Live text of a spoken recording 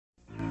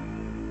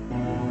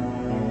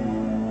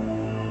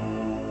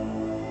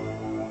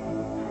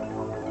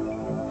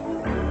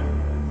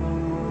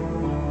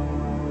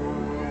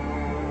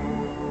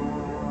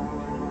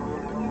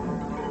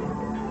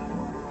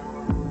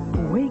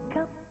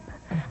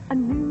A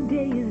new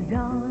day is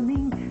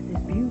dawning.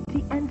 There's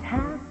beauty and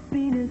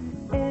happiness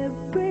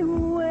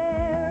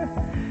everywhere.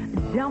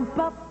 Jump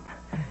up,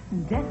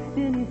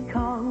 destiny's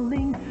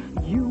calling.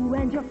 You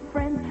and your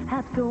friends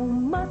have so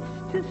much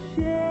to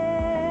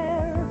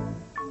share.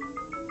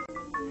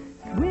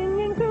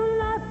 Swinging through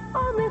life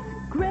on this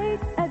great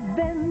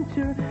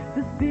adventure,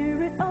 the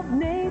spirit of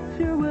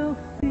nature will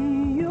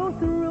see you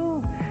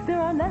through. There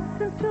are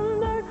lessons to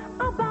learn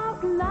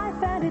about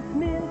life and its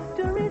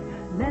mysteries,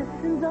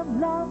 lessons of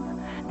love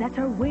that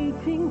are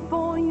waiting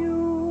for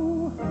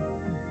you.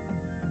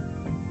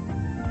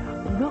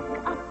 Look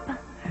up,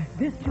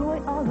 there's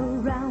joy all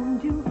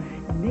around you.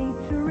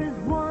 Nature is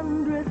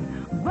wondrous,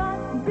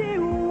 but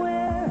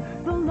beware.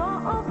 The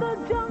law of the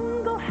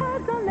jungle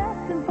has a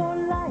lesson for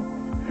life,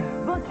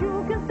 but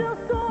you can still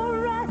soar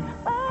right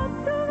up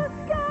to the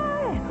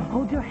sky.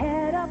 Hold your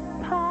head up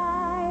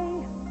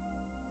high.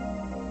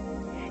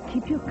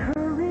 Keep your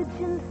courage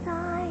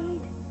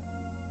inside.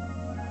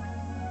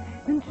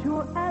 And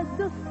sure as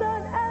the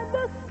sun and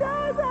the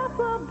stars up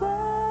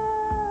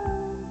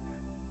above,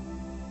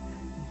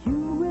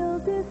 you will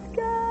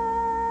discover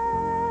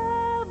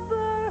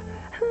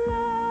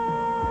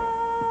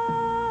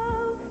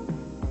love.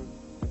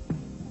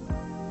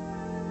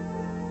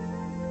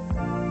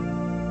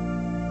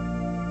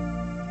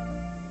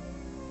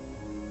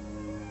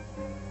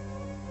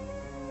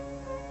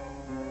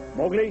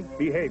 Mowgli,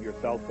 behave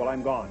yourself while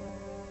I'm gone.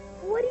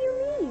 What do you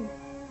mean?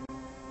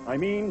 I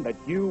mean that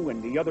you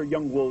and the other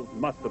young wolves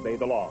must obey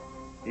the law,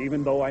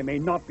 even though I may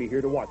not be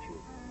here to watch you.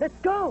 Let's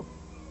go.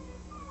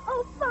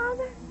 Oh,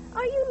 Father,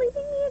 are you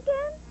leaving me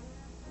again?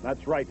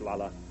 That's right,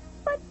 Lala.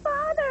 But,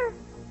 Father!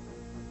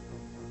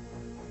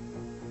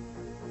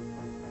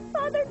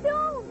 Father,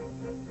 don't!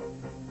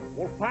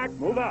 Wolfpack,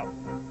 move out.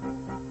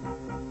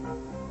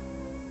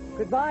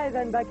 Goodbye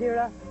then,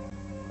 Bagheera.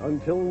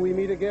 Until we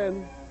meet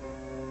again.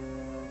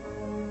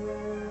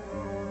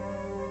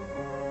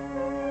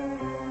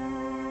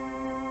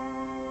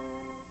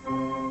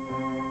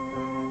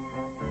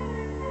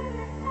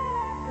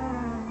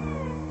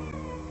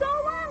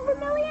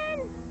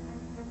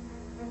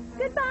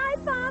 Goodbye,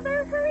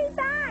 Father. Hurry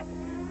back.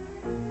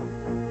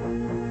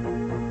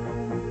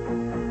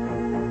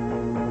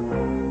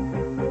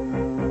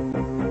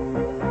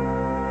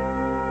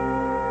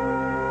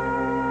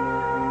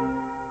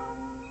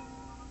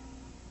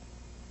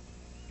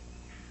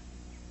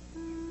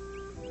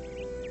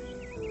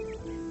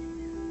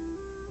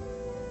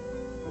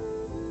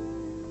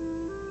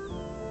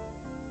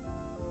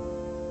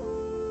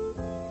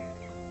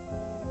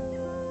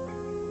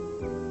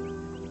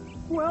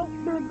 Well,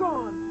 they're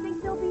gone.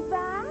 Think they'll be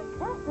back?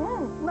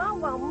 Not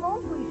while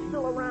Mowgli's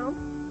still around.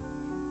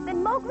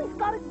 Then Mowgli's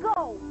gotta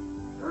go.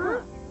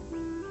 Huh?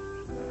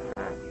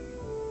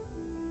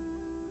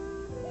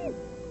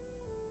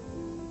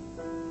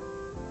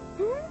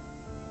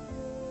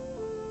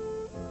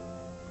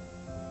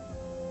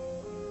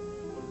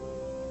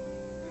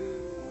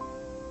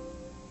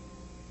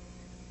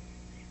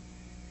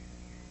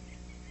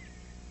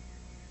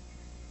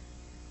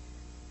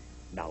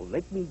 Now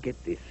let me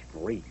get this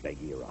straight,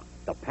 Bagheera.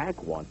 The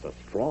pack wants a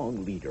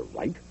strong leader,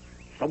 right?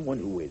 Someone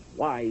who is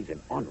wise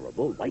and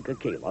honorable like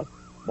Akela,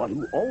 but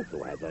who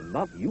also has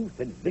enough youth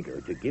and vigor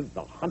to give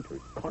the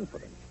hunters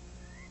confidence.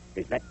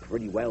 Is that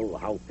pretty well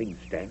how things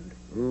stand?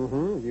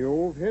 Mm-hmm.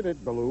 You've hit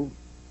it, Baloo.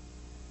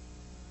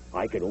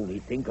 I could only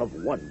think of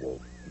one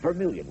wolf.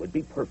 Vermilion would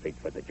be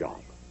perfect for the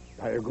job.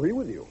 I agree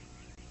with you.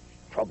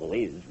 Trouble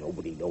is,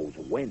 nobody knows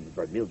when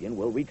Vermilion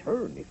will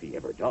return, if he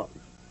ever does.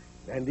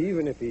 And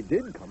even if he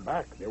did come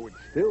back, there would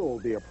still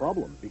be a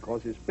problem,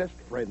 because his best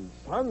friend,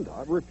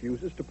 Sanda,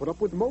 refuses to put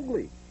up with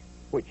Mowgli.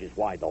 Which is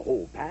why the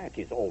whole pack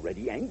is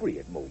already angry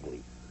at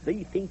Mowgli.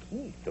 They think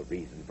he's the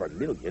reason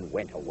Vermilion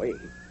went away.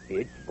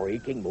 It's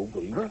breaking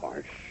Mowgli's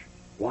heart.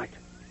 What?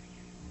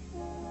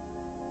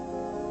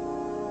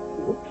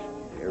 Whoops,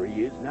 there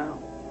he is now.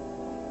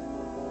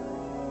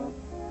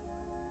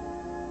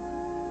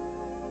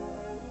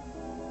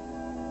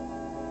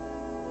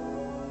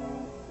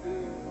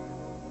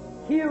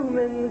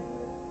 Humans,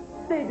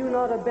 they do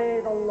not obey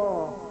the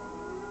law.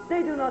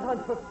 They do not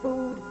hunt for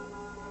food.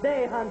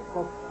 They hunt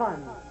for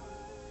fun.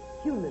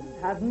 Humans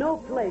have no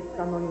place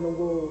among the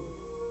wolves.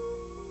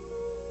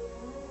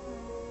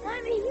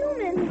 I'm a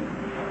human.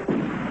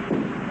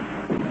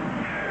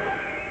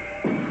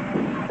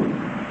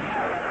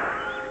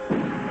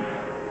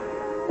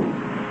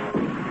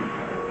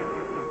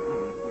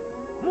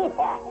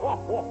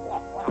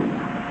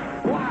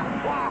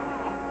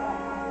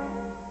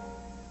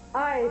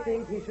 I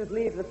think he should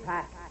leave the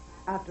pack.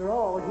 After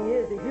all, he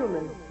is a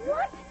human.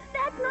 What?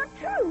 That's not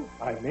true.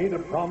 I made a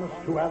promise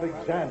to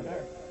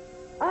Alexander.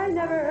 I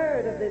never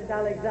heard of this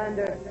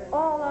Alexander.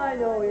 All I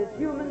know is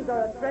humans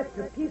are a threat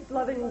to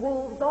peace-loving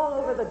wolves all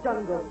over the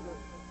jungle.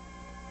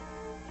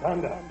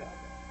 Chanda,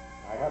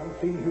 I haven't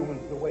seen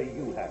humans the way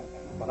you have,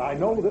 but I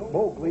know that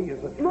Mowgli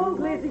is a true...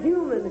 Mowgli's a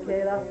human,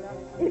 Kayla.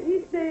 If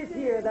he stays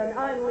here, then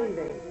I'm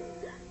leaving.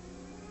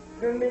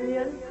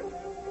 Vermilion,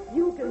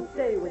 you can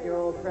stay with your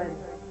old friend,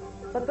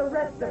 but the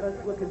rest of us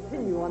will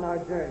continue on our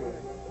journey.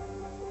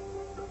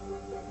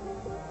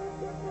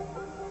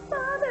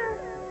 Father!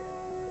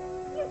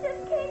 You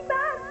just came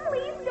back.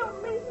 Please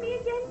don't leave me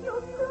again so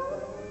soon.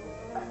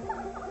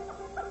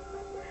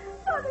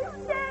 Father,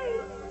 stay!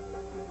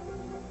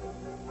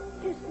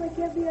 Just like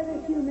every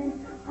other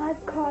human,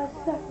 I've caused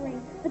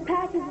suffering. The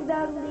pack is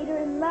without a leader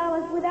and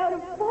Lao is without a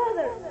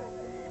father.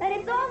 And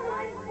it's all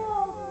my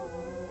fault.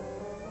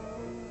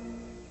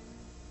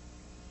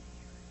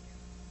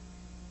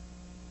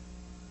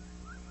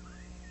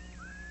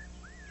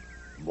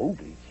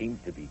 Mowgli seems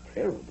to be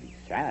terribly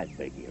sad,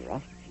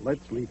 Bagheera.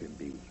 Let's leave him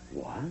be.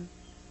 What?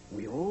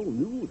 We all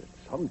knew that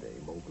someday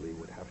Mowgli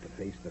would have to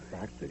face the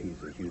fact that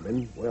he's a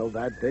human. Well,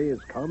 that day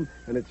has come,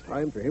 and it's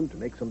time for him to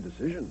make some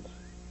decisions.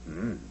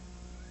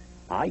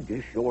 I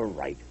guess you're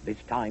right. This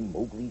time,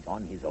 Mowgli's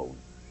on his own.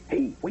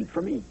 Hey, wait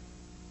for me.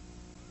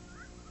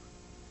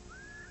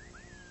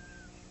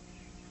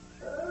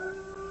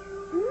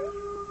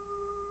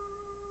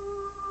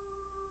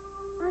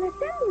 On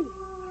assembly.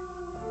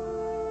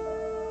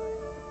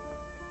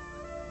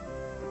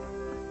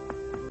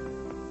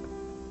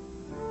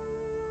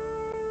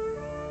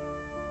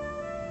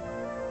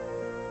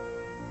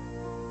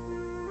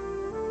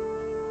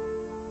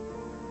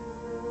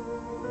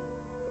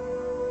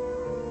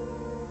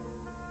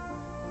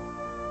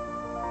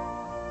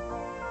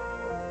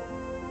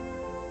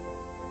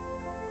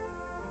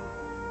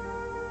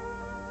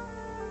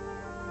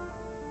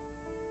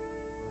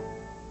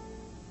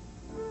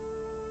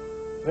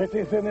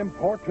 This is an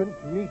important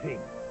meeting.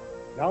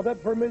 Now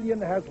that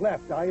Vermilion has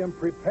left, I am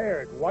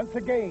prepared once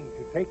again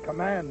to take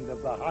command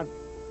of the hunt.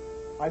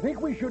 I think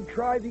we should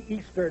try the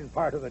eastern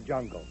part of the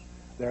jungle.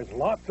 There's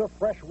lots of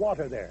fresh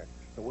water there,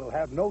 so we'll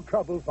have no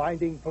trouble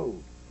finding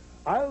food.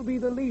 I'll be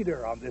the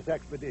leader on this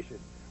expedition.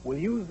 We'll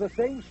use the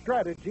same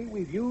strategy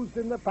we've used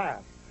in the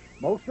past.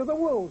 Most of the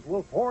wolves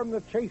will form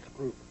the chase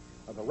group,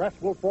 and the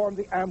rest will form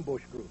the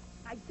ambush group.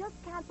 I just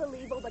can't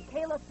believe old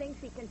Akela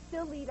thinks he can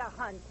still lead a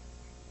hunt.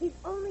 He's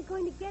only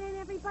going to get in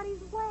everybody's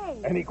way.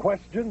 Any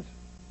questions?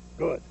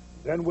 Good.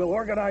 Then we'll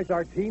organize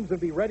our teams and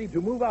be ready to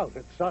move out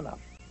at sunup.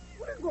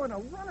 We're going to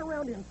run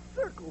around in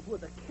circles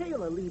with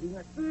Akela leading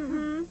us.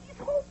 Mm-hmm. He's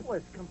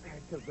hopeless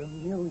compared to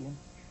Vermilion.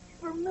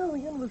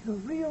 Vermilion was a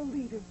real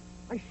leader.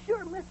 I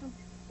sure miss him.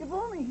 If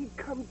only he'd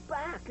come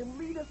back and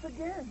lead us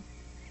again.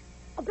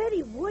 I bet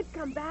he would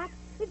come back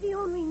if he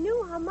only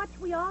knew how much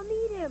we all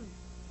need him.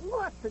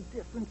 What's the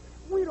difference?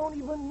 We don't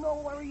even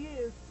know where he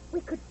is. We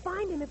could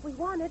find him if we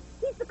wanted.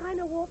 He's the kind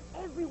of wolf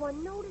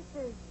everyone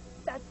notices.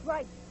 That's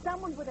right.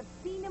 Someone would have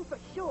seen him for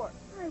sure.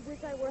 I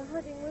wish I were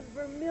hunting with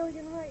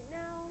Vermilion right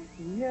now.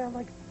 Yeah,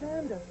 like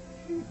Sanda.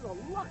 She's the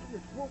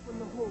luckiest wolf in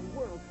the whole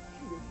world.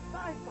 She is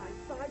side by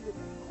side with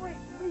a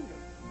great leader.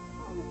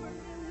 Oh,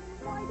 Vermilion,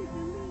 why did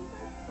you leave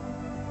us?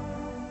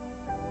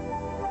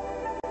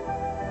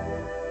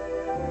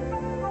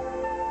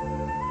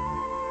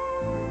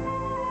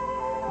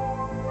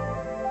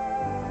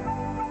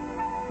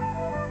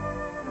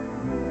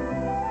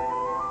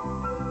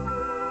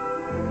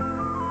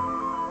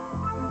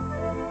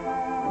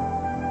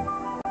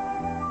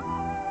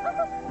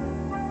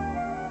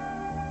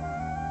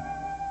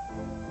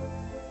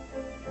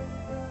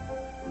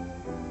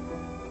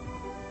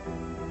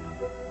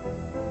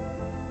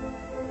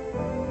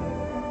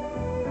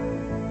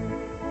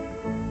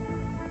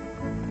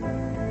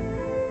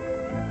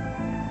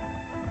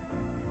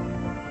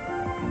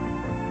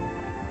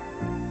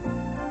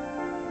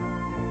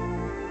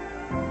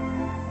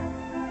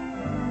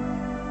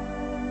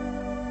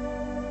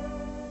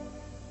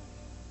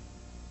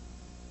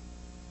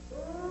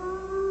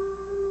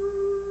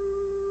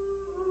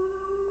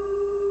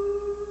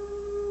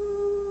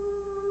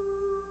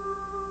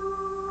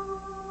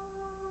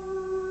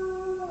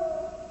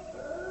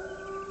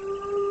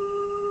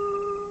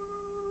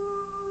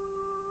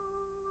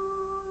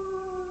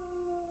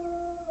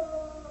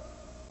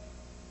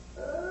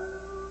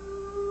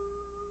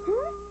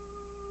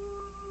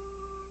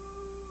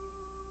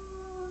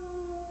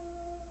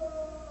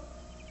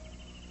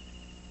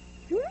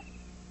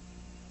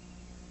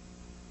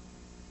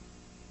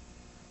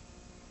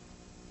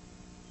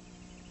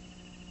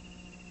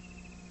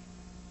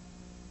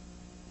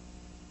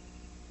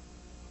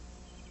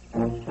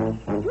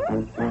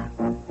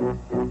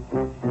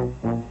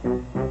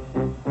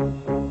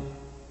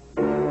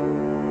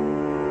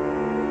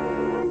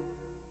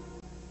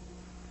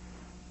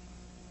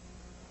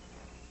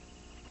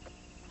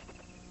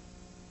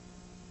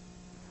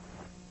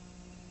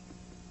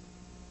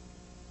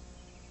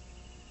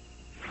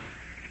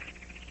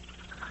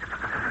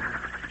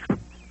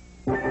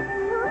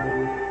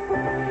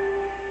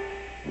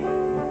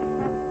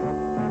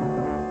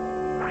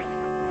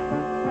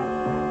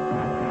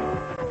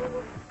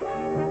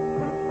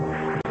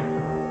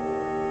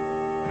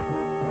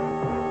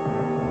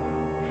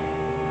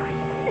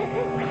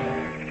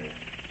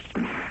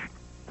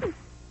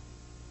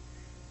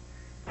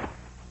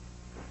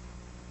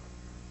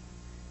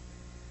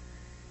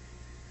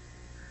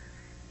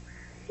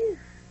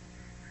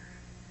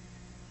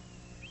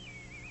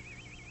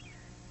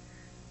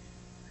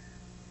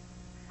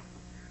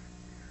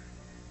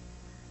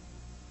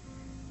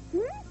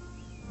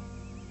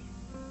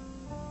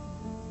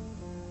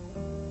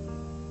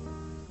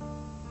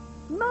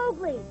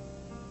 Mowgli!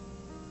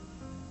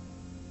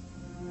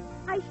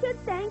 I should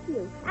thank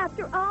you.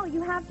 After all,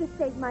 you have just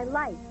saved my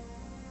life.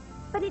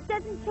 But it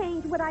doesn't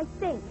change what I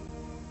think.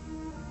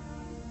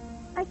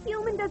 A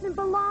human doesn't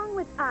belong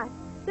with us.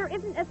 There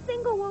isn't a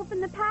single wolf in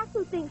the pack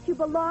who thinks you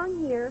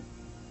belong here.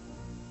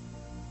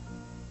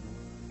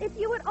 If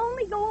you would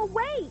only go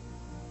away.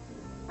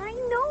 I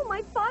know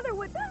my father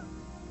would...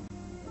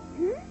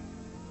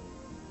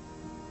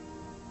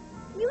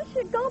 You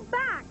should go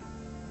back.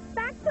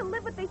 Back to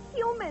live with the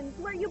humans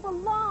where you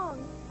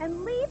belong.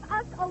 And leave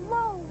us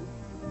alone.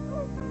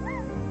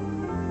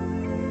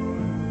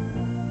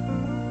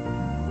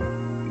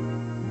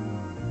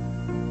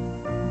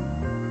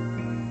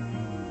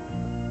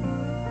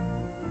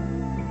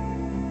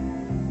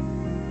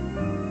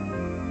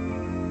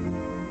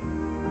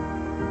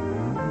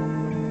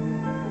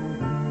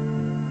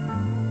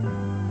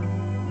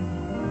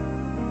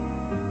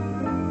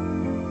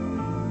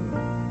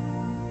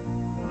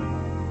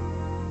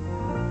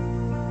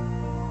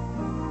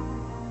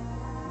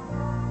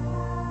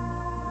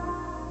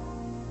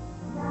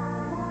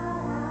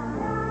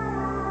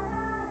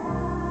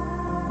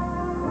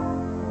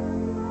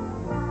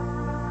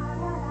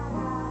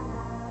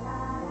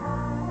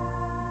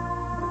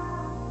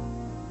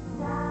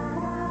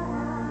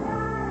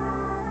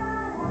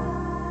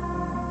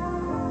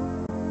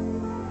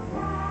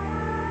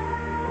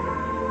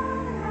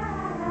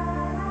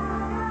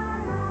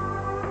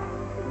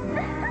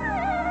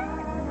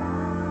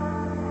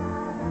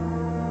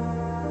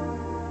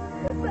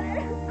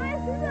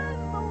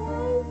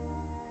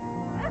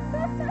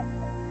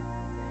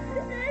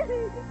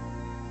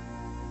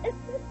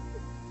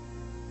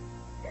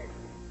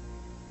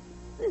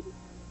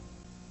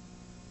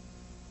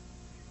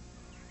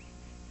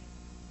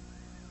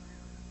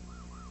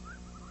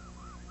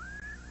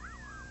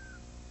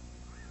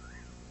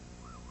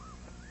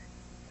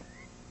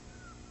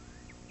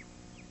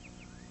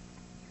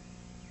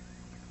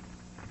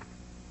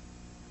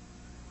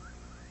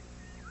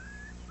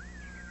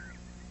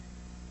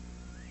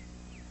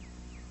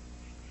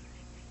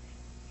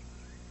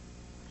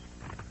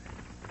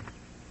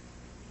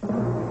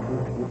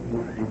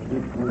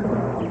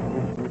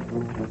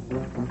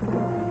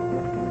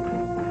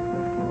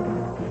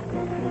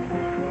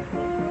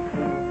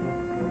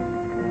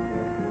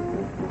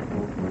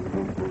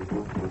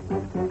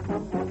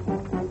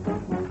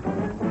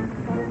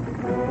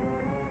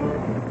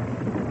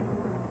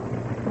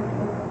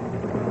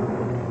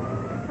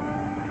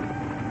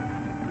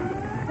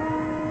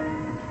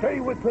 Stay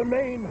with the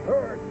main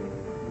herd.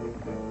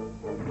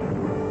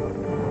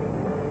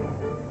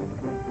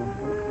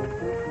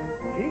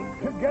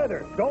 Keep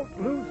together.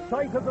 Don't lose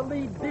sight of the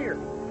lead deer.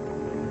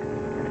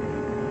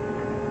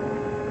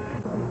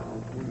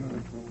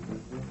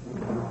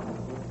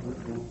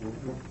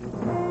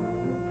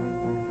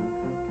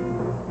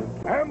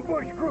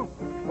 Ambush group,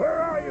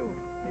 where are you?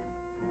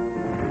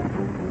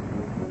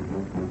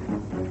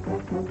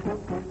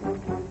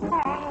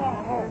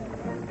 Aha!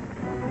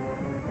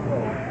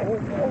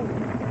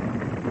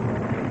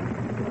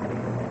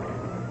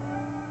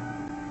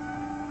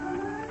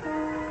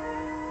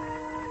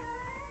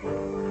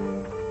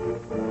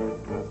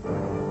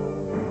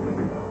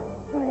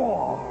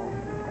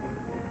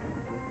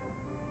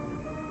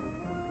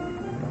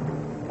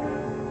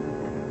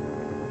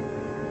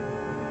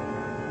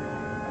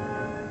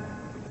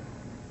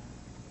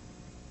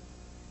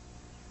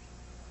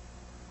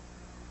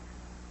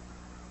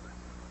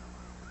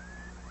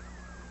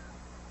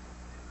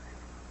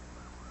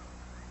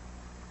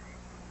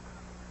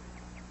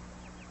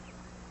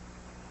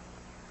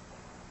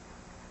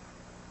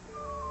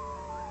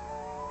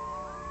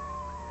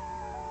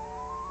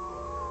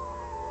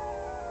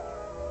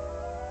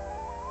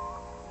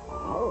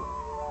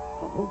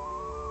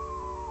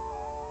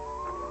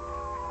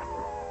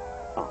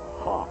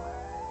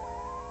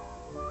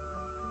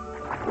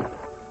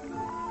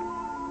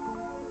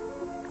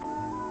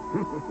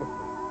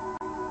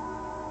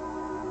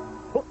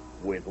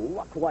 With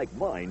luck like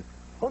mine,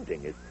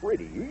 hunting is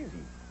pretty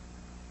easy.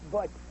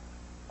 But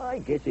I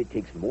guess it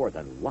takes more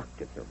than luck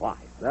to survive.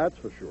 That's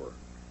for sure.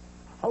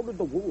 How did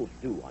the wolves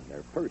do on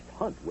their first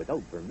hunt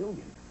without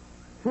vermilion?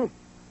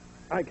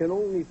 I can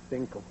only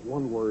think of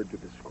one word to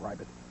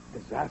describe it.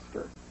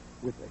 Disaster.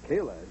 With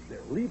Michaela as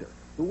their leader,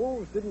 the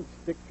wolves didn't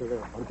stick to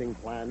their hunting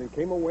plan and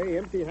came away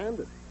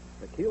empty-handed.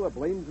 Michaela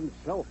blames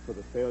himself for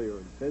the failure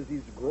and says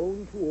he's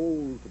grown too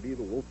old to be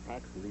the wolf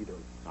pack's leader.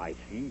 I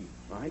see.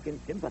 I can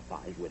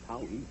sympathize with how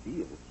he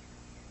feels.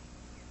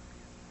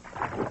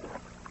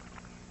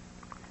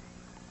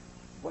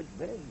 But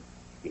then,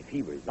 if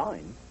he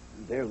resigns,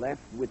 they're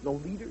left with no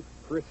leader.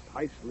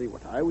 Precisely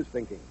what I was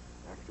thinking.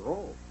 After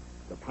all,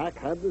 the pack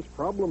had this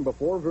problem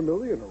before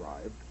Vermilion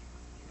arrived.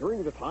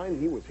 During the time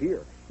he was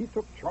here, he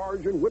took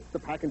charge and whipped the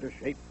pack into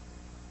shape.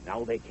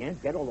 Now they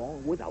can't get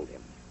along without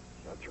him.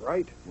 That's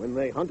right. When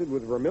they hunted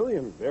with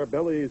Vermilion, their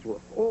bellies were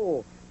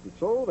full, and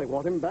so they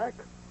want him back.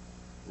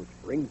 Which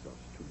brings us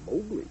to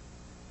Mowgli.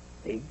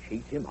 They'd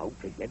chase him out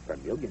to get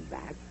Vermilion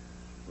back?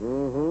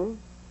 Mm-hmm.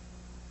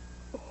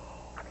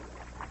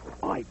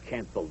 I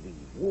can't believe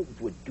wolves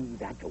would do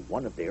that to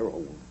one of their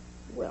own.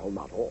 Well,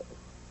 not all.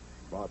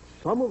 But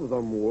some of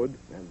them would,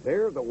 and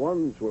they're the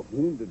ones who have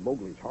wounded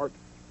Mowgli's heart.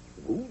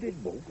 Wounded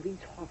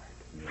Mowgli's heart.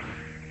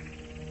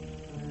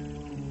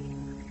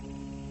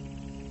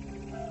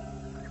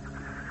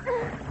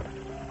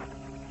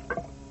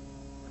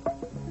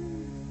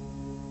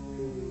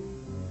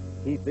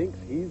 He thinks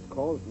he's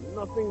caused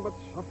nothing but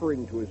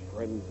suffering to his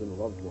friends and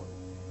loved ones.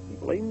 He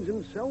blames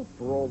himself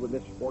for all the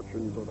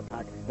misfortunes of the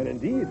pack, and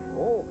indeed for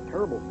all the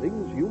terrible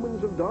things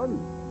humans have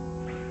done.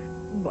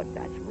 But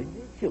that's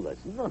ridiculous.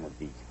 None of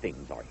these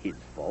things are his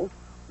fault.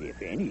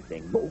 If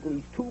anything,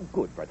 Mowgli's too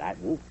good for that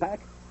wolf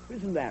pack.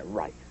 Isn't that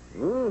right?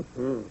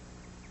 Mm-hmm.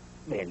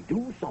 Then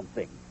do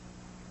something.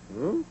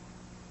 Hmm?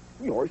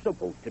 You're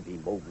supposed to be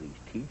Mowgli's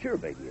teacher,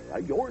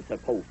 Bagheera. You're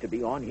supposed to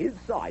be on his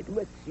side.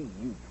 Let's see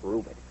you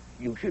prove it.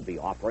 You should be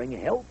offering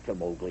help to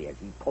Mowgli as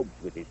he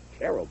copes with his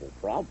terrible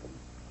problems.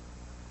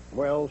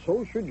 Well,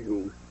 so should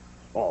you.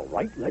 All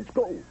right, let's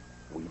go.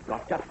 We've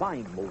got to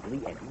find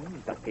Mowgli and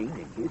ease the pain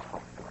in his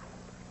heart.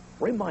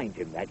 Remind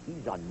him that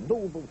he's a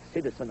noble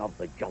citizen of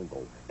the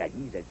jungle, that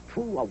he's as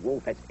true a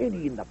wolf as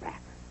any in the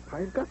pack.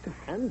 I've got to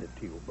hand it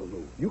to you,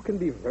 Baloo. You can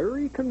be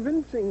very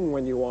convincing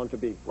when you want to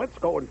be. Let's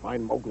go and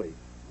find Mowgli.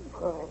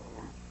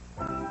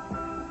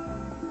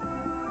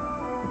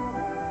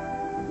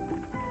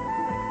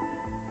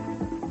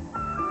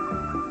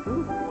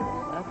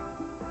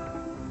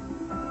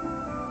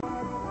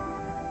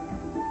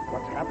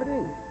 What's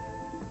happening?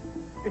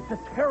 It's a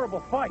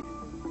terrible fight.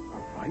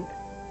 A fight?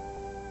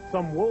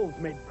 Some wolves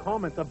made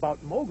comments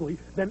about Mowgli,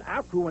 then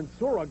Aku and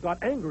Sora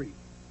got angry.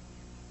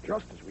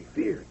 Just as we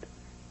feared.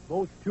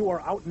 Those two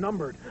are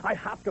outnumbered. I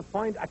have to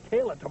find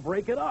Akela to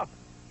break it up.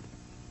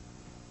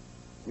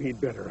 We'd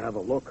better have a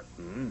look.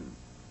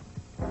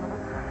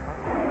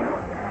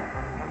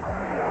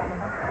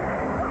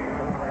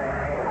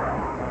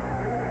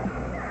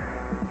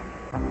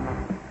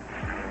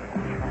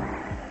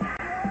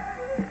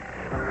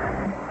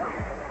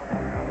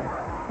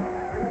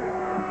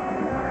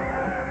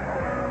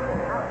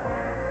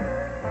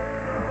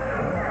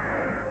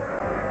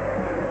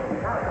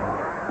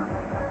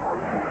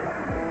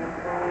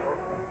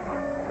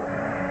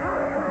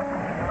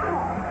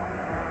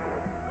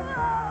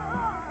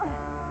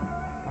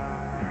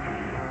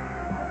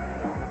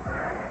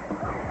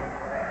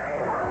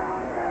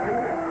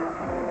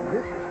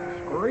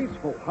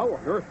 Disgraceful. How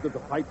on earth did the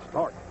fight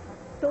start?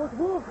 Those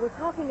wolves were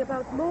talking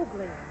about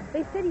Mowgli.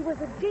 They said he was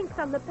a jinx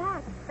on the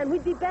pack, and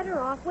we'd be better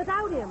off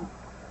without him.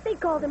 They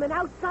called him an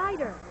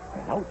outsider.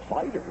 An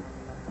outsider?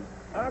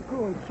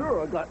 Aku and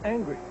Sora got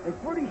angry,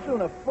 and pretty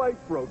soon a fight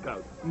broke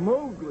out.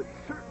 Mowgli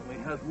certainly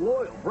has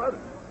loyal brothers.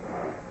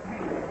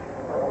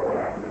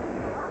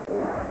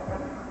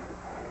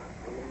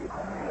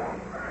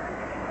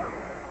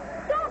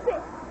 Stop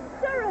it!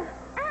 Sora!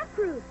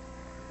 Aku!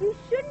 You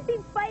shouldn't be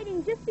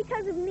fighting just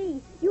because of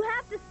me. You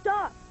have to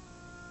stop.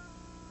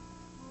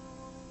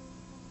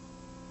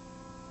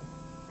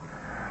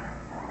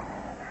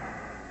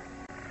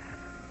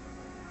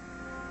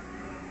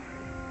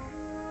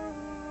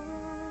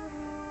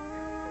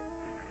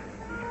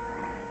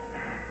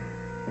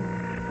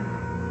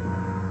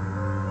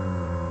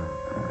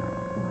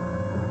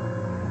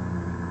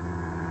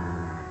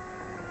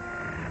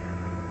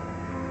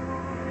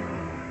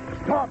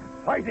 Stop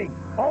fighting,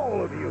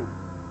 all of you!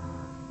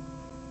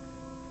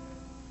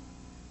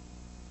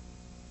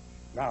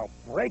 Now,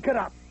 break it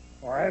up,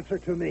 or answer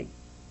to me.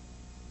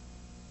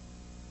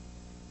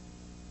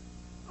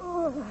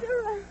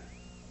 Sora!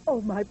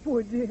 Oh, my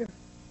poor dear.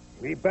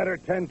 We better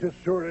tend to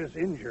Sura's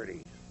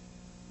injuries.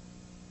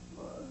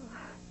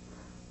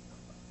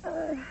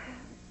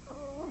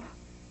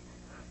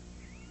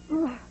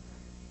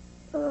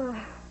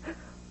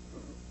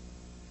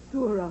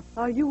 Sora,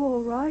 are you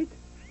all right?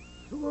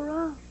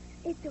 Sora?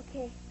 It's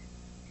okay.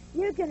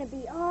 You're gonna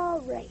be all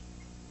right.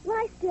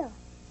 Lie still.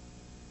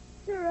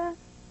 Sora,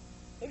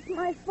 it's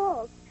my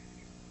fault.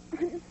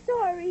 I'm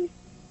sorry.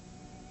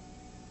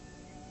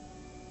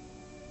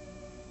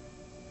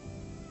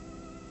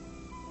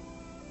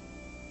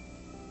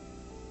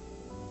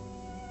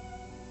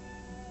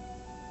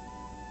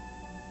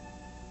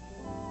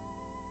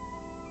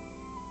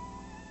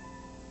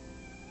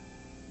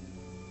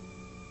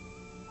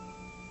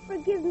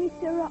 Forgive me,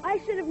 Sora. I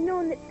should have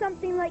known that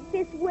something like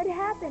this would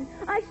happen.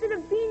 I should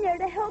have been there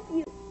to help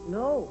you.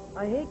 No,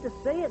 I hate to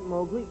say it,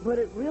 Mowgli, but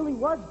it really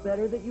was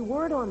better that you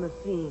weren't on the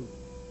scene.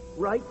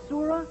 Right,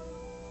 Sora?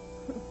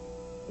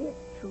 It's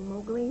true,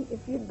 Mowgli. If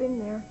you'd been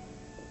there,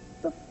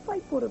 the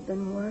fight would have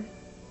been worse.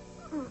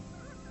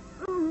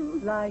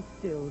 Lie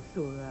still,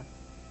 Sora.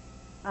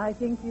 I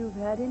think you've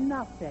had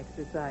enough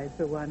exercise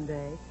for one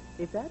day.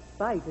 If that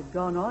fight had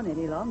gone on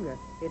any longer,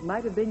 it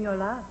might have been your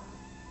last.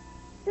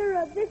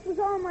 Sora, this was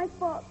all my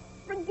fault.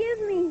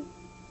 Forgive me.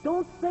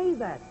 Don't say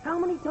that. How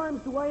many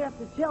times do I have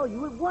to tell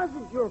you it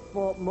wasn't your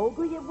fault,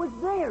 Mowgli? It was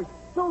theirs.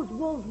 Those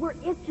wolves were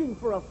itching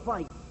for a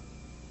fight.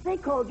 They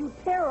called you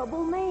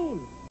terrible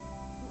names.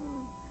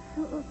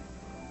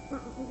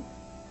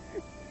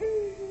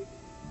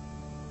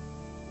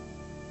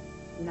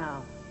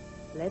 Now,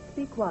 let's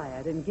be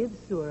quiet and give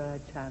Sura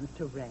a chance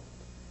to rest.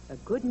 A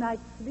good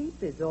night's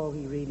sleep is all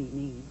he really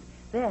needs.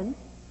 Then,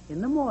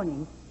 in the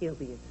morning, he'll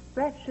be as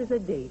fresh as a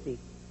daisy.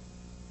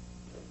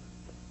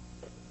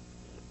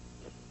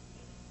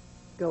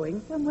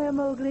 Going somewhere,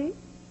 Mowgli?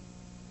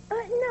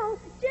 No,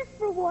 just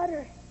for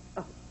water.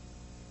 Oh.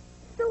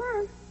 So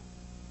long.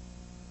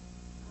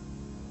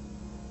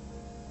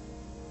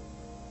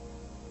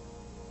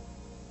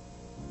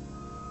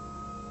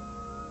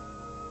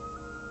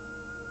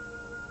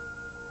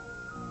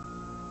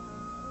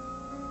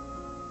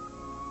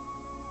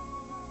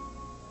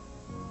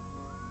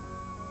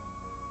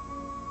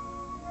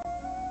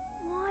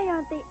 Why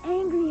aren't they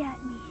angry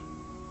at me?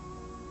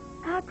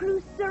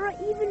 Akru, Sura,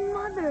 even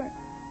Mother.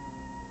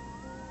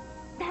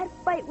 That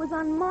fight was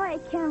on my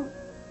account.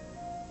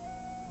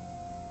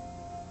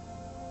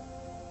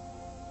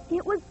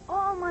 It was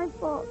all my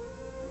fault.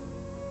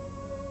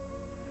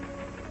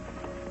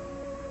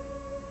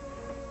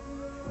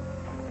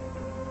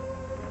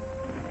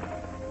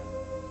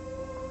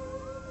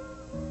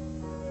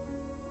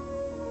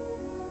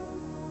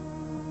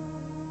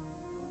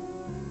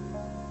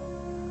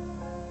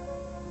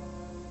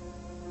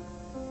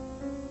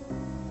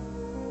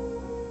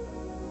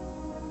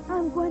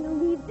 I'm going to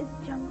leave this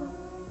jungle.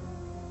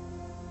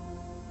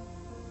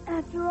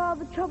 After all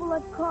the trouble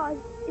I've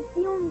caused, it's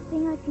the only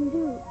thing I can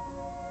do.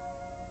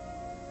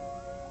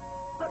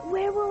 But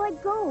where will I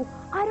go?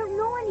 I don't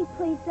know any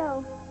place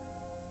else.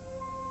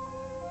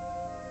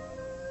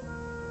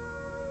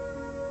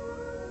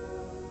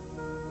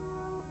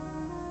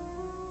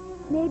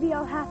 Maybe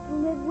I'll have to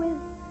live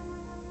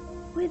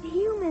with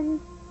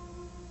humans.